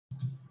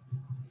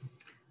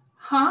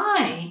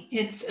Hi,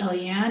 it's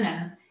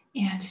Ileana,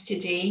 and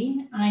today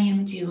I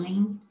am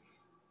doing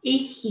a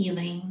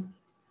healing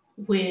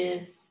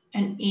with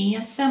an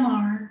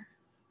ASMR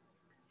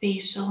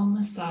facial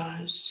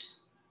massage.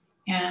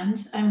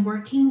 And I'm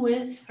working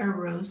with a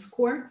rose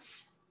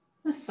quartz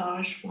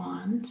massage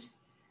wand,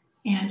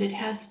 and it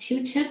has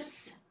two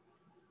tips,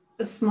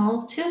 a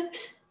small tip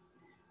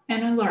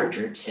and a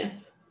larger tip.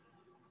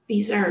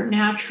 These are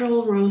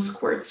natural rose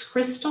quartz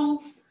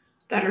crystals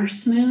that are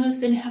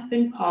smooth and have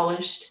been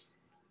polished,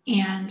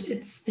 and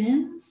it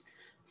spins,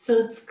 so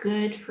it's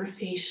good for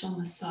facial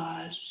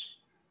massage.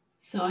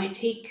 So I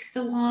take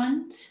the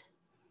wand,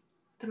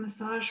 the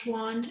massage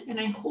wand, and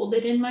I hold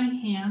it in my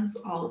hands.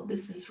 All of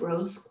this is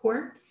rose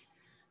quartz.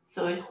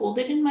 So I hold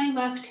it in my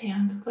left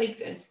hand like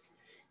this,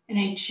 and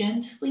I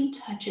gently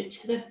touch it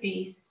to the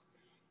face,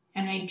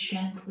 and I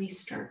gently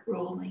start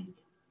rolling.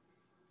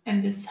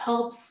 And this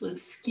helps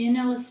with skin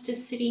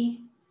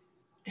elasticity.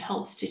 It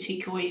helps to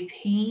take away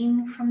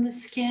pain from the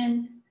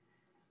skin,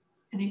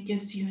 and it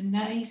gives you a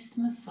nice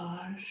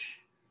massage.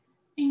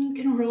 And you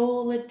can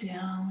roll it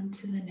down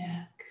to the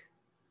neck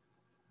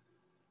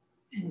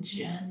and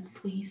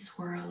gently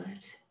swirl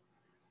it.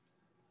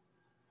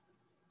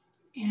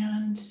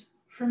 And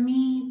for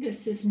me,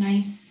 this is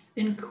nice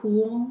and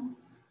cool.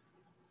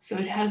 So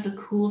it has a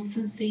cool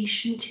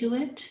sensation to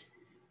it.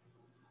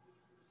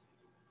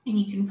 And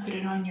you can put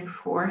it on your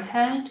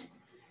forehead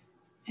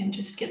and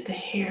just get the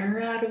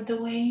hair out of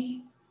the way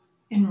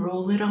and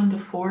roll it on the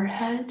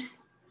forehead.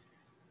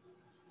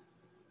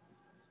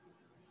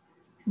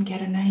 And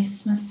get a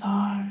nice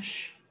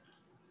massage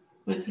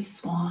with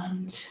this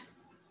wand.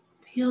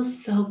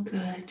 Feels so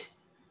good.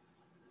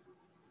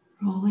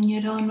 Rolling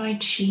it on my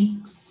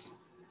cheeks,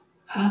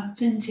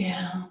 up and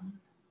down,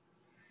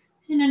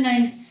 in a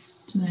nice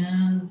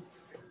smooth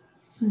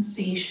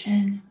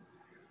sensation.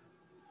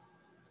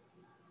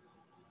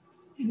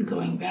 And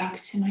going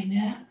back to my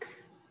neck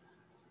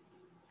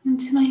and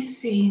to my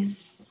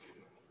face.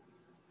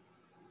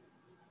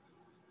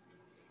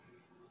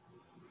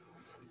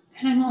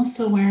 And I'm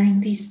also wearing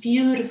these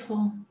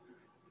beautiful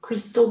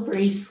crystal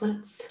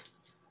bracelets,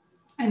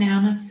 an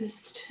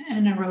amethyst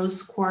and a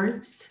rose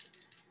quartz.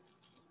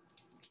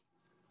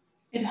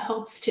 It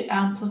helps to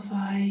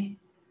amplify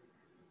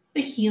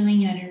the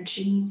healing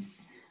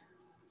energies.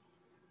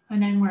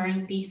 And I'm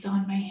wearing these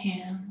on my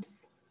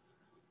hands.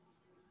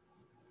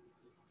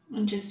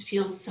 It just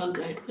feels so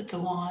good with the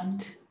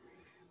wand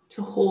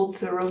to hold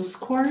the rose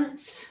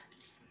quartz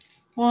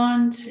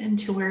wand and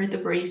to wear the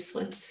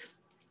bracelets.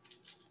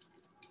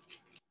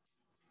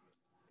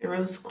 The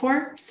rose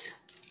quartz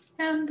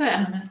and the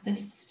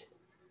amethyst.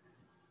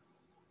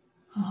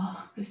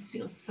 Oh, this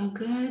feels so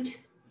good.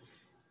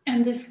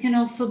 And this can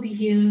also be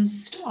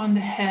used on the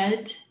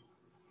head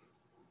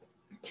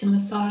to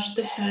massage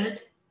the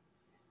head.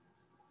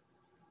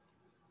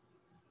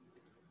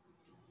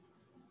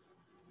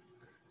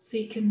 So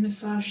you can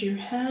massage your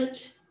head,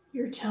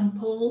 your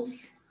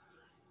temples,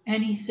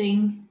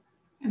 anything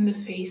in the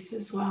face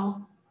as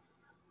well.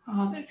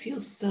 Oh, that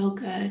feels so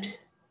good.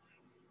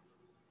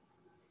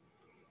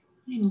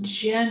 And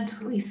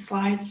gently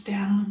slides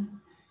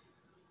down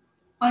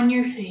on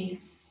your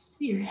face,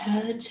 your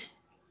head,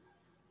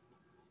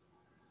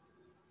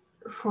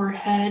 your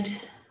forehead,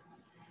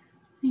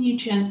 and you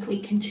gently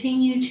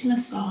continue to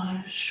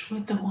massage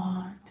with the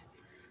wand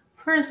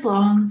for as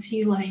long as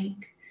you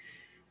like.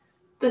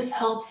 This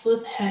helps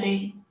with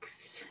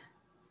headaches,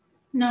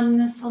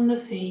 numbness on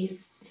the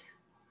face,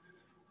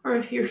 or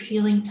if you're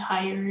feeling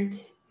tired,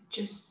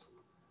 it's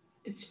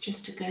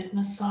just a good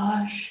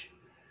massage.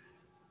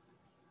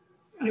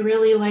 I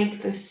really like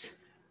this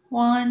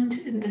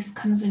wand, and this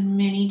comes in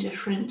many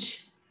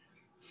different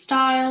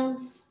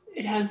styles.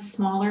 It has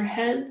smaller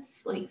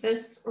heads like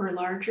this or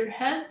larger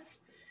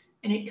heads,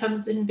 and it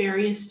comes in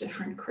various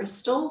different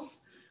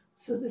crystals.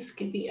 So this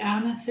could be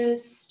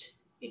amethyst,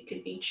 it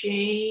could be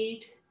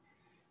jade,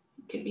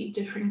 it could be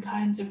different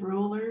kinds of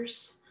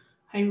rollers.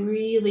 I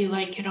really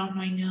like it on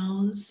my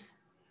nose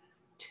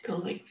to go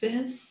like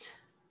this.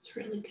 It's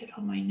really good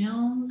on my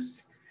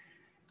nose.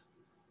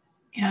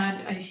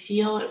 And I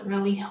feel it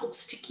really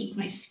helps to keep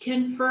my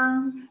skin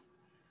firm.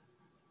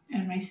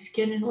 And my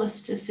skin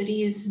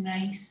elasticity is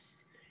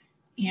nice.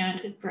 And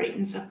it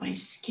brightens up my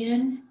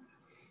skin.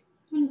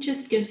 And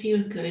just gives you a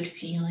good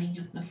feeling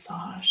of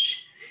massage.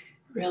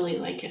 Really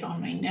like it on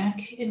my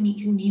neck. And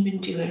you can even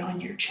do it on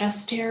your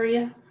chest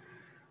area.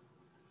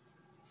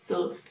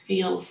 So it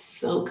feels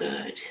so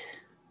good.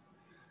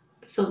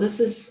 So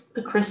this is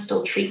the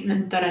crystal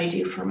treatment that I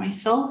do for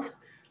myself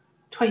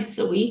twice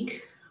a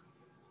week.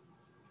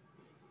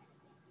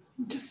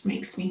 It just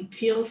makes me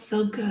feel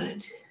so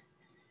good.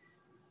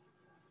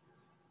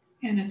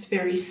 And it's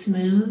very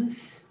smooth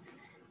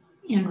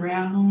and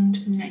round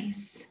and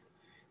nice.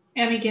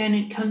 And again,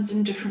 it comes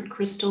in different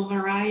crystal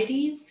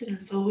varieties, and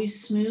it's always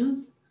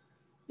smooth.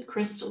 The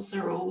crystals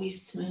are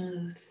always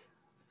smooth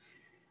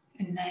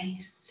and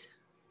nice.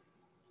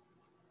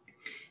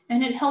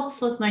 And it helps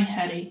with my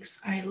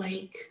headaches. I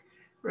like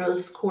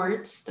rose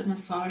quartz, the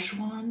massage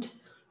wand.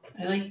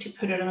 I like to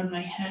put it on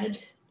my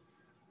head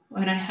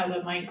when I have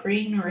a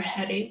migraine or a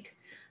headache,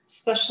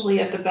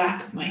 especially at the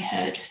back of my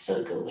head.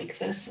 So I go like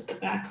this at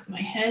the back of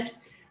my head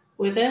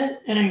with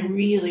it, and I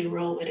really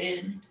roll it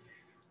in.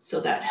 So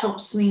that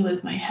helps me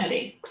with my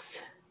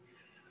headaches.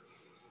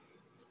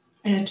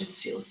 And it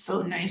just feels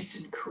so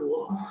nice and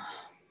cool.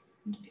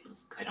 It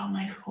feels good on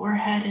my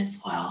forehead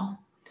as well.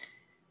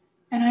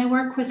 And I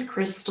work with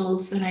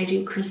crystals and I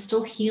do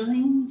crystal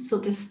healing. So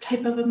this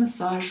type of a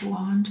massage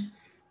wand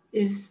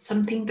is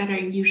something that I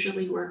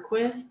usually work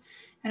with.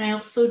 And I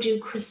also do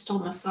crystal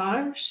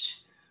massage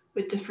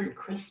with different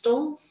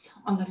crystals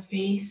on the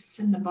face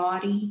and the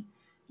body.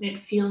 And it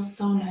feels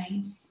so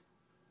nice.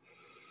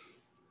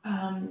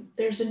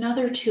 There's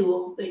another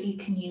tool that you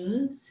can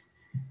use.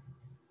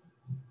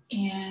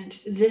 And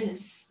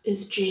this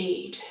is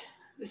jade.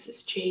 This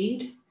is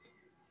jade.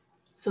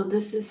 So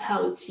this is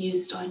how it's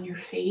used on your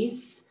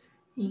face.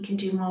 You can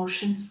do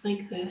motions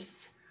like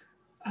this,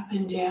 up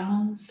and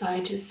down,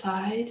 side to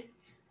side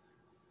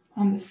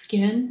on the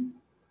skin.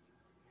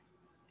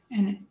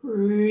 And it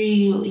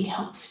really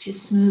helps to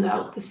smooth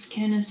out the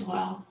skin as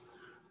well.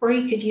 Or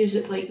you could use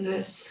it like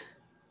this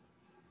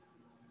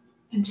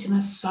and to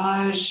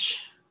massage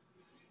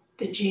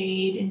the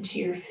jade into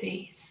your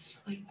face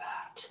like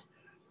that.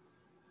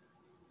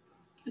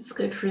 It's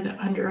good for the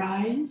under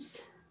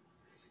eyes.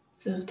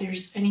 So if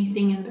there's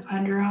anything in the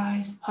under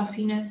eyes,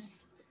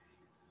 puffiness,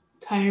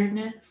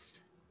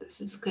 tiredness,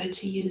 this is good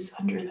to use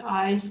under the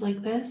eyes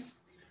like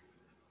this.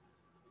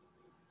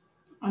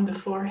 On the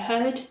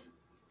forehead,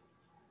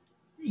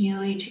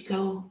 really to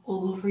go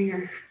all over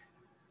your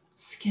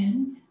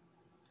skin.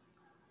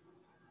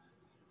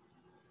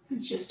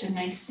 It's just a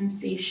nice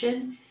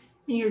sensation.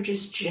 And you're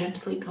just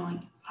gently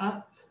going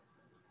up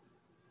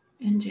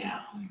and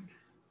down.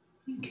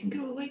 You can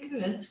go like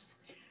this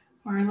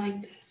or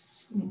like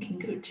this. You can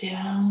go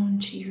down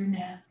to your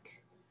neck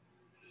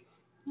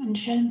and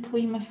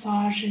gently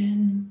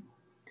massaging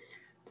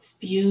this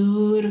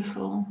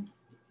beautiful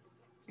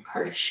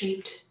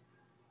heart-shaped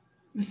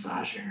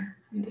massager.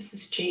 And this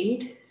is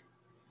jade.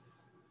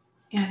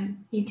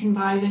 And you can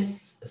buy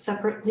this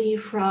separately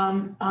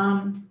from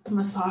the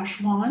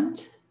massage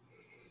wand,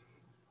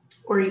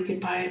 or you could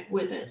buy it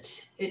with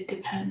it. It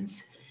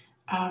depends.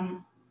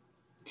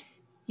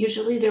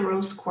 Usually the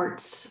rose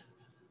quartz,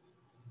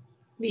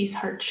 these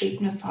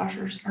heart-shaped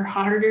massagers are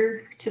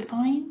harder to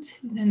find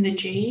than the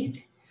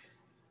jade.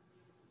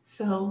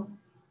 So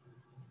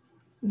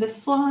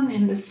this one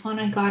and this one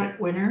I got at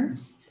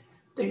Winners.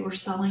 They were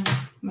selling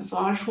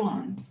massage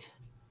wands.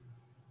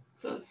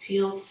 So it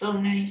feels so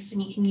nice,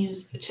 and you can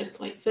use the tip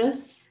like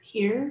this,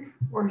 here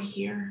or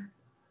here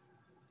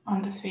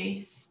on the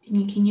face. And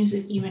you can use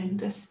it even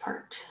this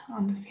part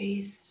on the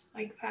face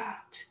like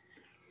that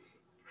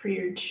for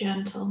your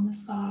gentle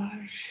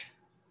massage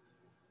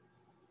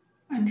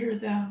under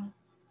the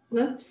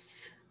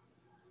lips,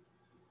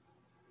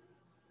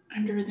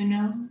 under the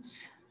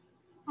nose,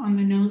 on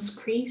the nose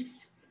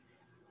crease,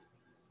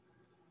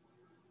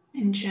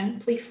 and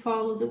gently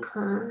follow the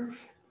curve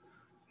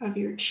of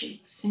your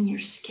cheeks and your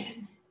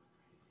skin.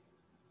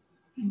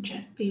 And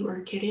gently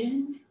work it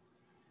in.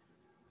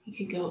 You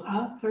could go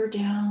up or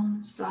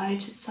down,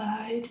 side to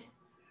side.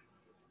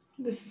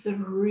 This is a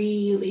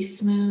really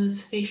smooth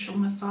facial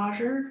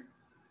massager,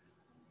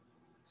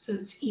 so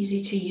it's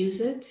easy to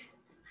use it.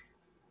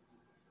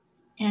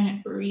 And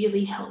it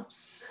really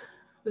helps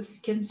with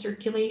skin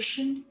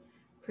circulation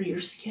for your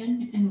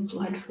skin and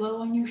blood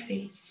flow on your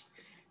face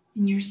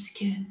and your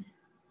skin.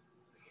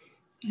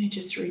 And it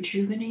just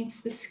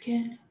rejuvenates the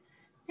skin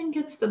and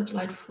gets the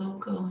blood flow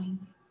going.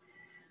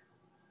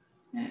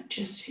 It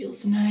just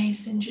feels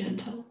nice and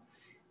gentle.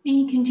 And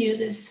you can do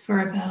this for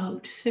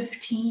about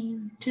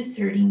 15 to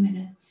 30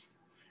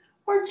 minutes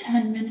or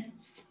 10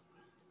 minutes,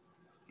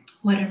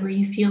 whatever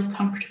you feel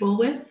comfortable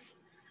with.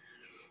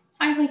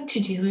 I like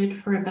to do it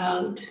for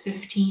about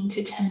 15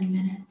 to 10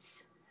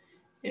 minutes.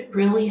 It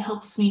really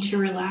helps me to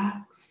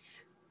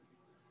relax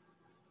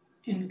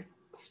and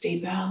stay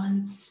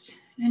balanced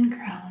and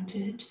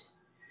grounded.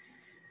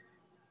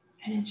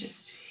 And it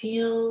just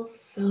feels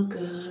so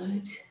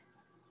good.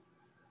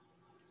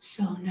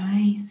 So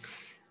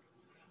nice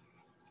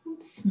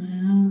and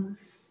smooth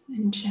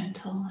and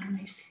gentle on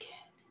my skin.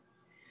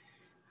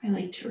 I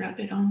like to rub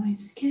it on my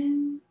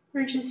skin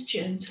or just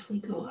gently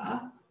go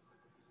up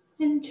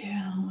and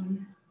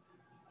down,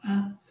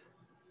 up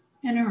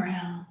and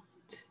around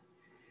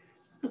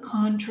the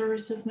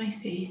contours of my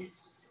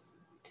face,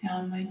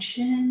 down my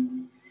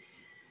chin,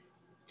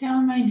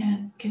 down my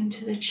neck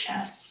into the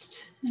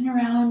chest and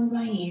around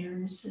my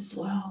ears as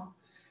well.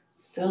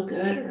 So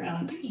good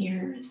around the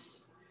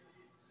ears.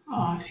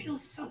 Oh, it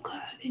feels so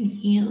good and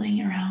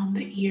healing around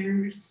the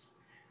ears.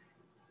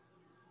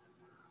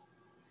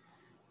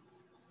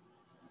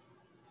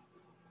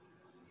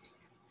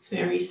 It's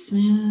very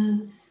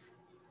smooth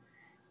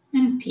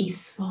and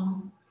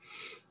peaceful.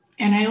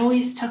 And I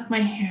always tuck my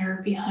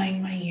hair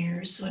behind my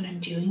ears when I'm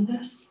doing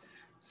this,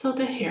 so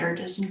the hair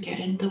doesn't get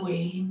in the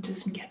way and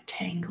doesn't get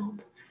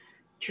tangled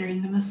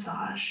during the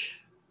massage.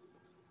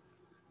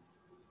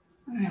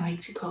 I like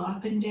to go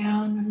up and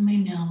down with my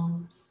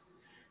nose,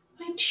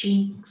 my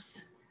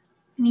cheeks,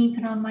 and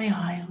even on my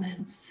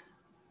eyelids.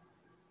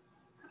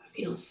 It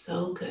feels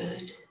so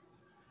good.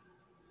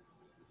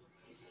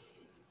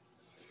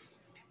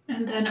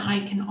 And then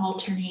I can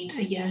alternate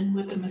again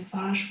with the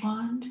massage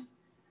wand.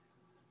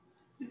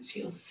 It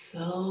feels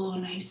so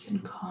nice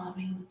and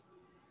calming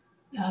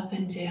up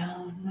and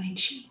down my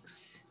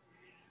cheeks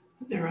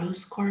with the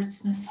rose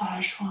quartz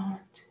massage wand.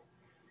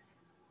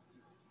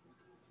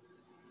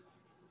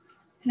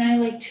 And I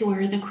like to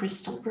wear the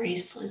crystal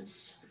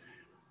bracelets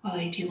while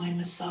I do my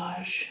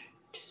massage.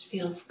 It just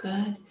feels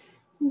good.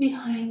 And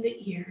behind the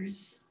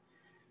ears,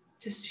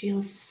 just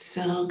feels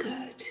so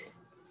good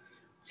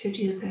to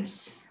do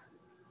this.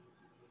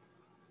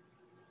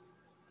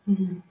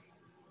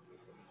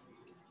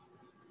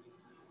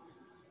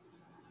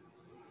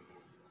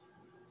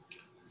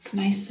 It's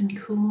nice and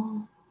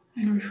cool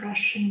and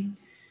refreshing.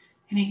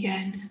 And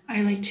again,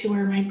 I like to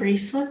wear my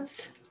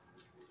bracelets.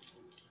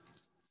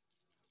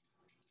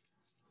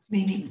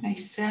 They make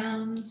nice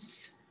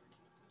sounds.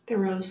 The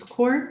rose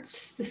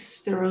quartz, this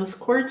is the rose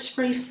quartz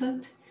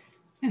bracelet.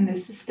 And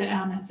this is the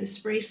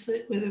amethyst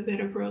bracelet with a bit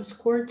of rose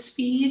quartz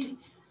bead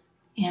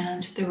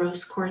and the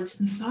rose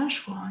quartz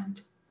massage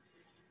wand.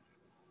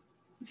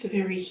 It's a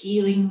very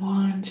healing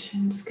wand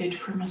and it's good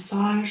for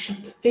massage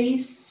of the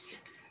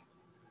face,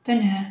 the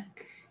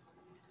neck,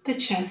 the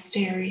chest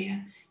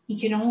area. You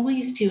can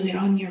always do it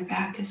on your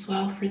back as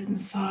well for the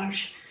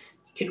massage.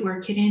 You could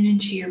work it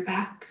into your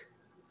back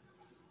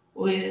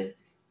with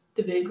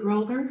the big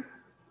roller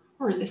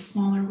or the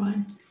smaller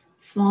one.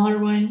 The smaller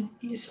one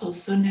is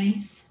also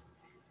nice.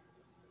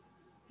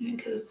 And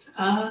it goes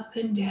up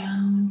and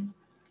down.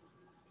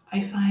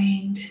 I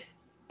find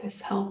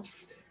this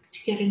helps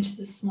to get into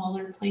the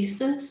smaller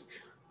places,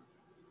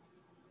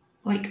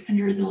 like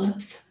under the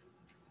lips,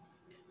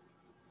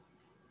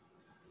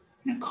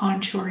 in a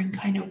contouring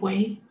kind of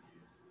way,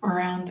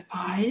 around the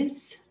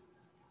eyes,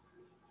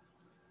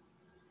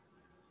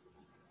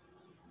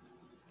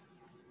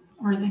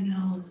 or the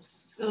nose.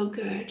 So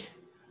good.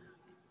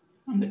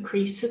 On the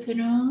crease of the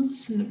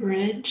nose and the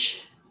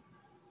bridge,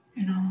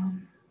 and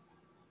on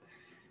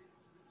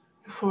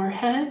the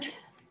forehead.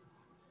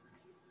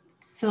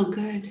 So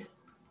good.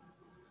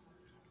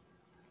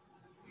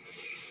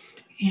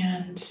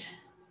 And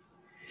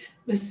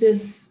this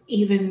is,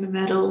 even the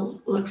metal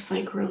looks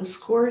like rose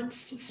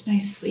quartz. It's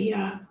nicely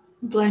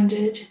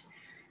blended.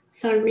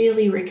 So I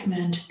really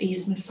recommend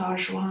these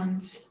massage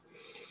wands.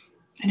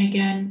 And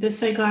again,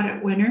 this I got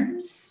at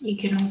Winners. You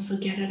can also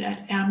get it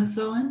at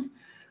Amazon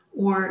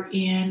or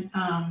in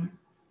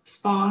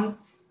spa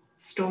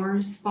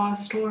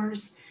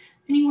stores,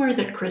 anywhere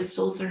that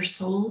crystals are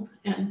sold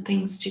and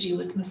things to do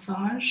with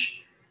massage.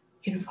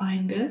 You can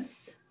find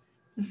this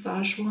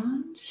massage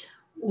wand,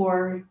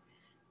 or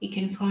you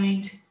can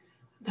find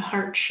the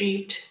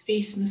heart-shaped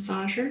face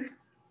massager.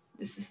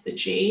 This is the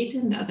jade,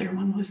 and the other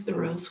one was the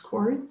rose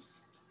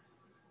quartz.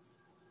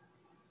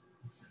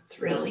 It's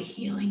really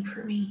healing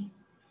for me.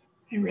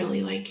 I really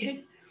like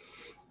it.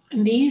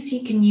 And these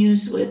you can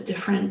use with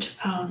different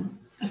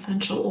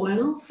essential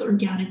oils,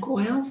 organic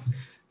oils.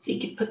 So you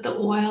can put the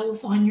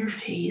oils on your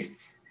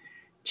face,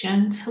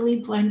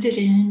 gently blend it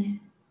in,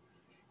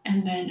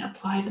 and then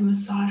apply the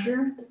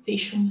massager, the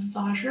facial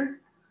massager,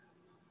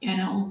 and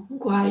it'll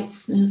glide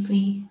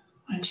smoothly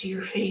onto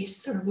your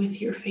face or with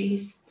your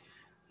face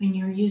when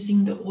you're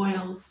using the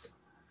oils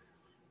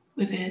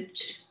with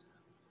it.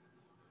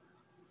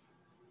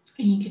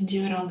 And you can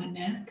do it on the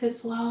neck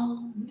as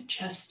well, in the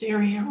chest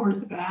area or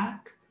the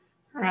back,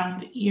 around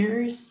the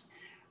ears.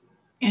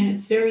 And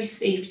it's very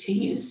safe to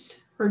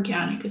use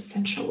organic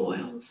essential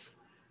oils.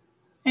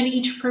 And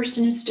each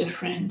person is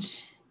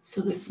different.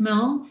 So the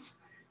smells,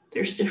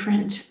 there's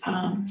different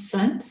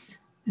scents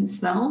and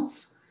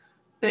smells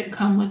that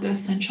come with the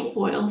essential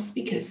oils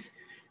because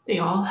they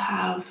all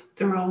have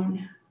their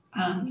own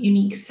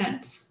unique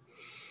scents.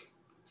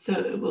 So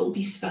it will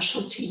be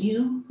special to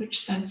you which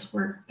scents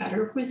work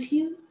better with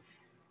you.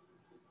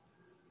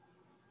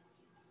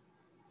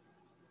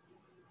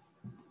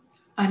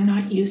 I'm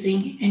not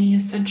using any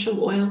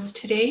essential oils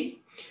today.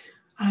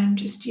 I'm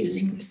just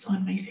using this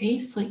on my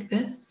face like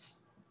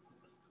this.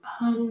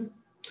 I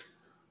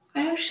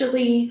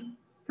actually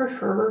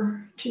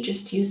prefer to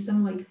just use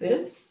them like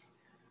this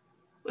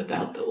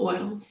without the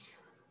oils.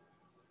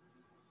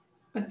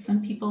 But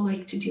some people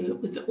like to do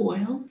it with the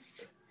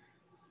oils.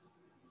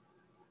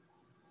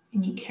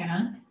 And you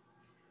can,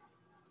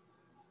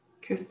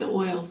 because the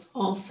oils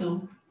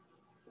also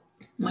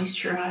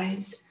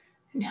moisturize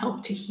and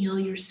help to heal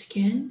your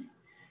skin.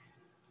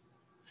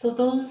 So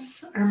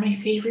those are my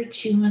favorite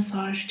two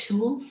massage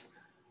tools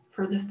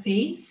for the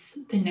face,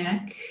 the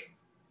neck,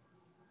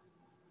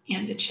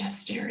 and the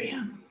chest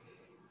area.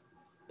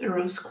 The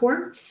rose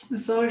quartz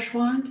massage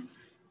wand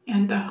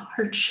and the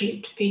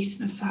heart-shaped face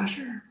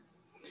massager.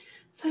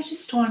 So I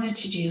just wanted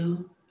to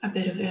do a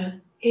bit of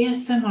an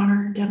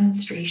ASMR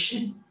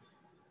demonstration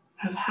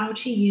of how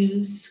to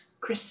use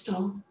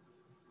crystal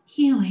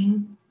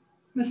healing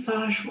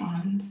massage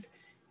wands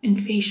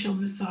and facial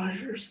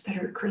massagers that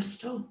are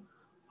crystal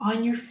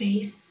on your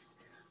face,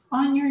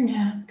 on your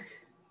neck,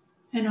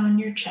 and on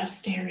your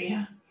chest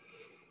area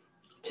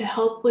to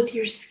help with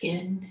your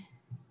skin,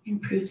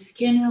 improve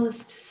skin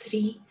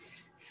elasticity,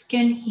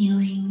 skin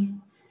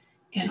healing,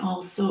 and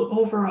also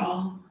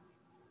overall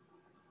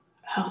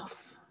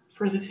health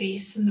for the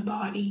face and the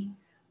body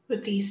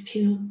with these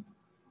two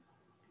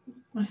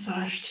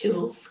massage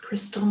tools,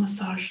 crystal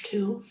massage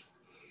tools.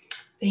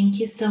 Thank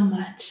you so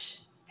much,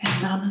 and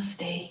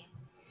namaste.